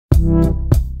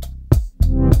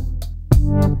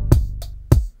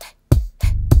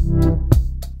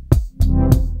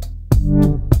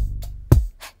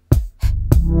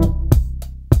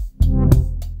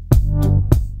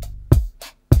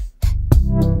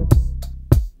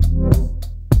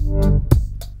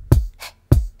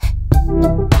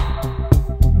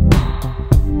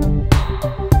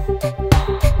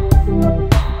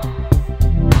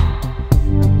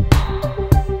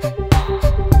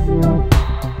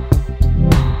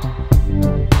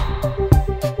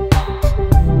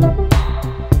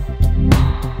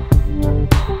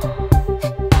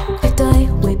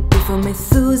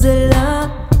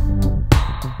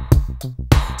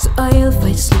I'll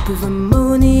fight sleep with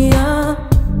ammonia.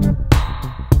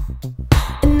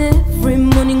 And every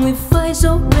morning we fight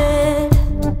so red.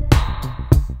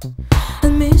 I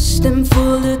miss them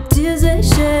for the tears they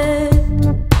shed.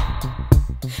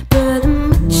 But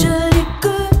I'm actually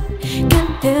good,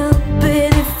 can't help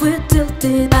it if we're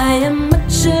tilted. I am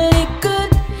actually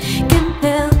good, can't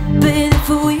help it if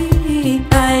we.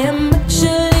 I am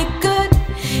actually good,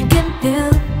 can't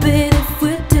help it if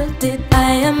we're tilted.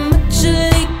 I am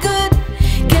actually good,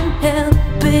 can't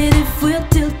help it if we're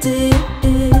tilted.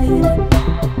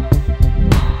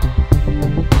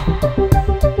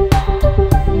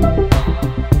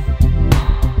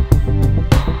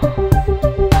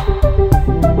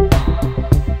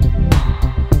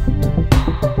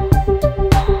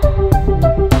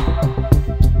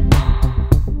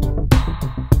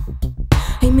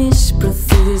 I miss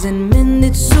brothels and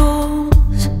mended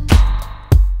souls.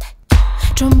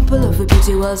 Trample over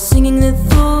beauty while singing their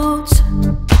thoughts.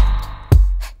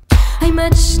 I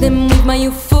match them with my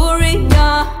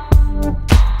euphoria.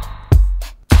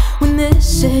 When they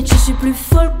said je suis plus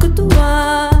folle que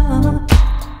toi.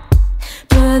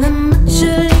 But I'm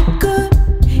actually good,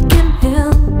 can't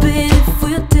help it if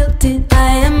we're tilted.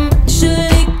 I am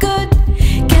actually good,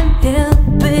 can't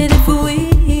help it if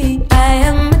we. I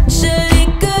am actually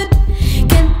good,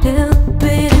 can't help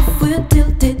it if we're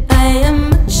tilted. I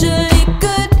am actually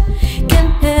good,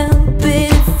 can't help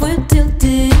it if we're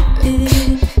tilted.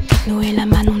 Techno et la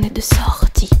manne, on est de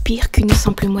sortie. Pire qu'une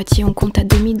simple moitié, on compte à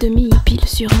demi-demi. Pile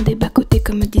sur un des bas-côtés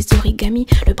comme des origamis.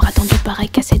 Le bras tendu pareil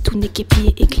cassé, tout n'est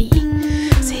qu'épié et clié.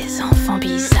 Ces enfants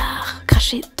bizarres,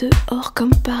 crachés dehors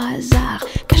comme par hasard,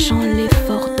 cachant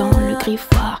l'effort dans le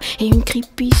griffoir. Et une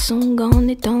creepy song en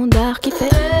étendard qui fait